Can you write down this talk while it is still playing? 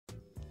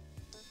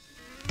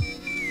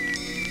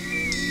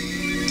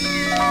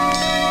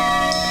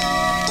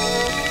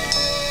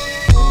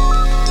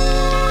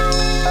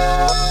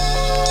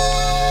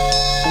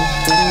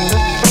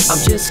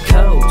West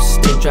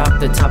Coast, then drop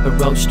the top and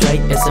roll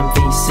straight.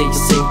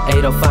 SMVCC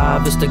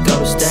 805 is the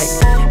go state.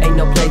 Ain't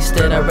no place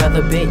that I'd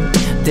rather be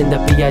than the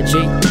BIG,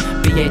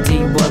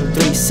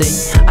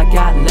 BAD13C. I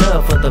got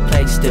love for the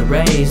place that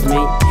raised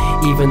me,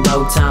 even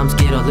though times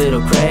get a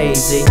little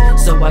crazy.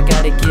 So I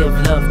gotta give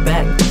love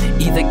back,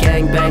 either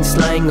gangbang,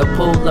 slang, or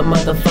pull a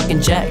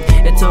motherfucking jack.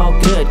 It's all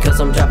good, cause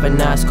I'm driving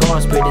nice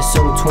cars. Pretty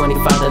soon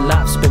 25 to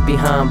life spent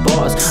behind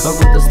bars. A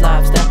ruthless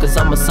lifestyle, cause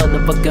I'm a son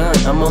of a gun.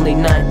 I'm only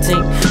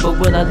 19, but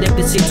will I live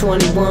to see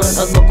 21?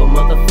 A local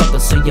motherfucker,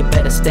 so you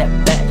better step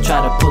back. Try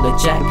to pull a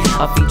jack,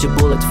 I'll feed you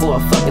bullets for a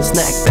fucking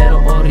snack. Pero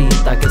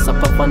ahorita que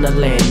up on the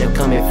land, they're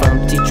coming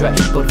from Detroit,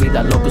 por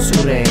vida loco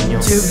sureño.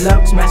 Two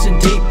looks smashing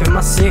deep in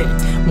my city.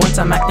 Once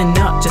I'm acting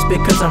up just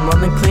because I'm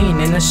rolling clean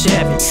in a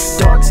Chevy.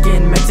 Dark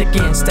skin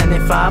Mexican,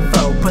 standing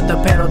 5'0". Put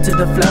the pedal to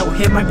the floor,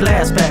 hit my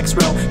glass backs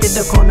roll. Hit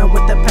the corner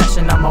with the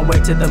passion, on my way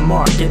to the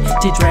market.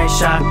 T-Dre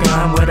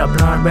shotgun with a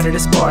blunt, ready to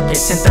spark it.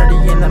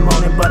 10:30 in the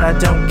morning, but I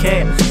don't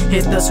care.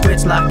 Hit the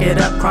switch, lock it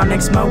up,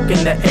 chronic smoke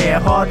in the air.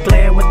 Hard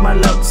glare with my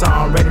looks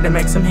on, ready to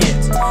make some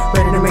hits.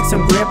 Ready to make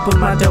some grip with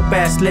my dope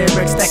ass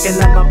lyrics. Stacking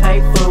up my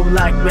pay food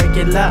like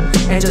regular.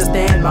 And just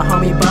then, my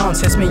homie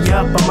Bones hits me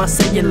up on my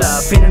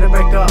cellular. Feeling to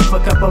break off a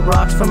couple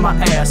rocks from my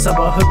ass, so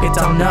I hook it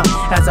on up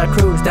as I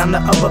cruise down the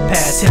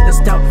overpass. Hit the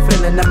stove,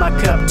 filling up my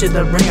cup to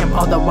the rim,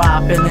 all the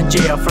while feeling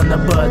jail from the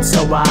bud,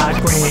 so I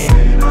grin.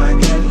 When I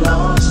get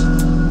lost,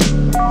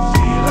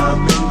 feel I've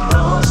been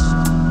crossed,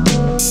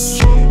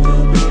 she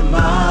will be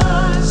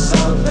my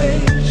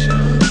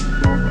salvation.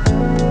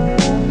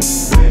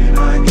 When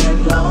I get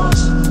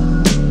lost,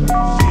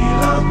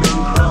 feel I've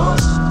been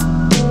crossed,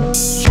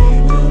 she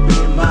will be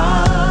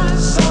my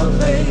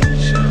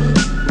salvation.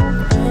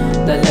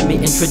 Now let me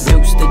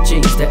introduce the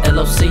G's, the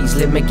LOCs.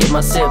 Let me get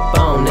my sip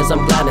on as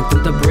I'm gliding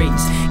through the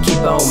breeze.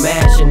 Keep on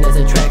mashing as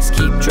the tracks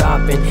keep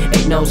dropping.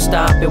 Ain't no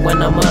stopping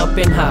when I'm up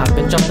and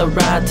hopping. Jump the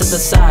ride to the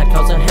side,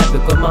 causing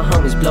havoc with my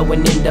homies.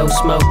 Blowing indo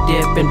smoke,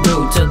 dipping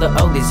brew to the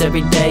oldies.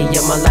 Every day,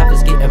 yeah, my life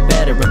is getting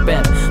better and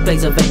better.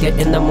 Blaze a Vega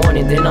in the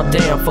morning, then I'm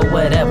down for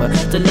whatever.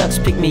 Deluxe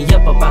pick me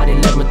up about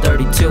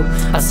 11:32.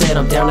 I said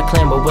I'm down to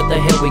clamber, what the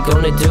hell we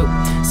gonna do?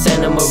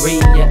 Santa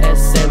Maria,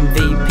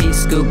 SMVP,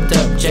 scooped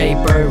up J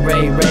Bird,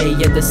 Ray Ray,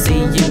 and the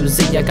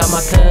CUZ. I got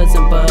my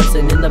cousin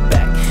buzzing in the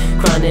back.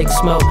 Chronic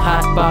smoke,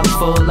 hot box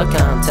full of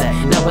contact.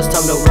 Now it's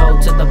time to roll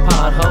to the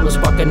pothole and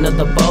spark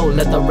another bowl.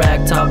 Let the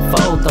rag top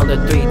fold on the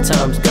 3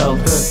 times go.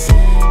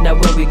 Now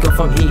where we go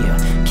from here?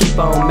 Keep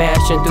on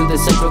mashing through the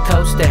Central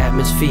Coast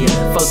atmosphere.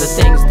 For the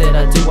things that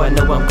I do, I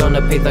know I'm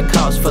gonna pay the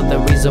cost. For the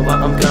reason why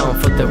I'm gone,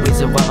 for the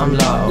reason why I'm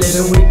lost.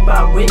 Living week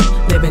by week,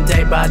 living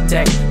day by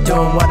day,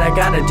 doing what I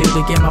gotta do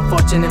to get my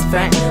fortune and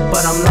fame.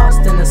 But I'm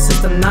lost in a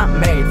system not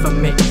made for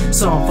me,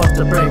 so I'm forced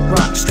to break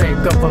rock, straight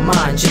go for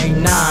mine.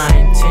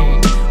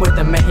 G19 with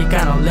the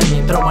Mexicano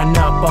lemon, throwing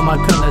up all my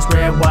colors,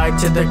 red, white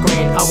to the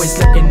green. Always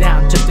looking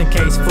out just in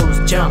case fools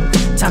jump.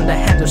 Time to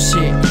handle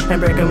shit and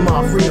break them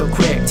off real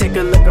quick. Take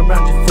a look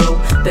around you, fool,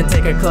 then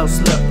take a close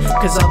look,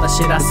 cause all the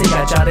shit I see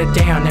I jotted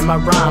down in my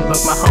rhyme book.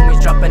 My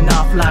homies dropping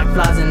off like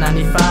flies in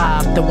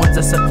 95. The ones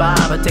that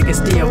survive are taking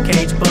steel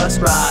cage bus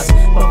rides.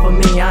 But for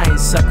me, I ain't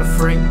sucker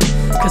free,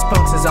 cause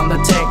punks is on the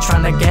tech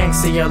trying to gang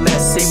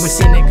CLSC. We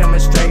seen it coming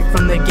straight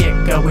from the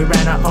get-go. We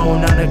ran our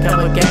own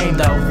undercover game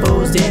though.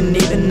 Fools didn't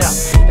even know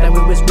that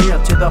we was real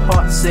to the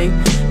heart, see.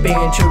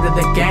 Being true to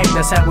the game,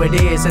 that's how it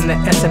is in the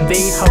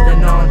SMV.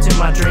 Holding on to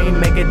my dream,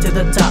 make it to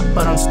the top,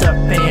 but I'm stuck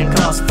paying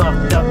costs,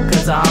 fucked up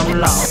cause I'm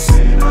lost.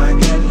 When I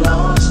get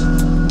lost,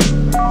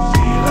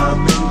 feel I've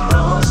been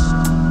crossed,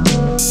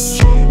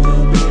 she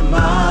will be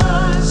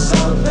my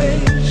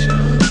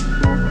salvation.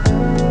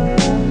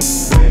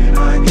 When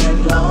I get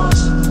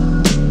lost,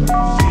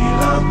 feel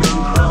I've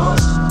been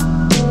crossed,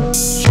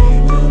 she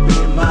will be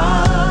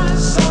my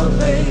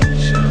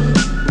salvation.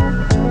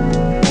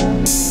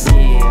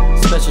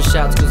 Yeah, special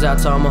shouts goes out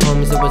to all my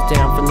homies that was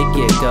down from the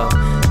get-go.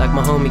 Like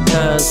my homie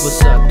Cuz,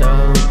 what's up,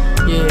 dawg?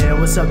 Yeah,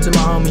 what's up to my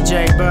homie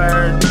J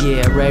Bird?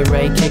 Yeah, Ray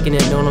Ray kicking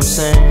it, know what I'm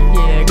saying?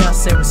 Yeah, gotta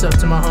say what's up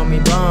to my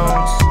homie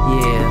Bones.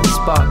 Yeah,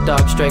 Spark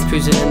Dog straight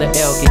cruising in the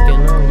L,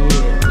 geeking, oh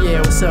yeah. Yeah,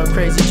 what's up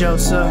Crazy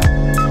Joseph?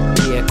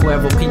 Yeah,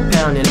 Cuervo keep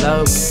pounding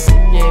low.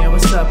 Yeah,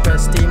 what's up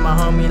SD, my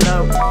homie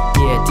Low?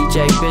 Yeah,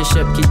 DJ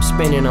Bishop keep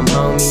spinning them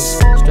homies.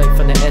 Straight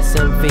from the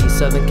SMV,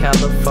 Southern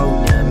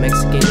California,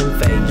 Mexican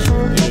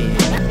invasion, yeah.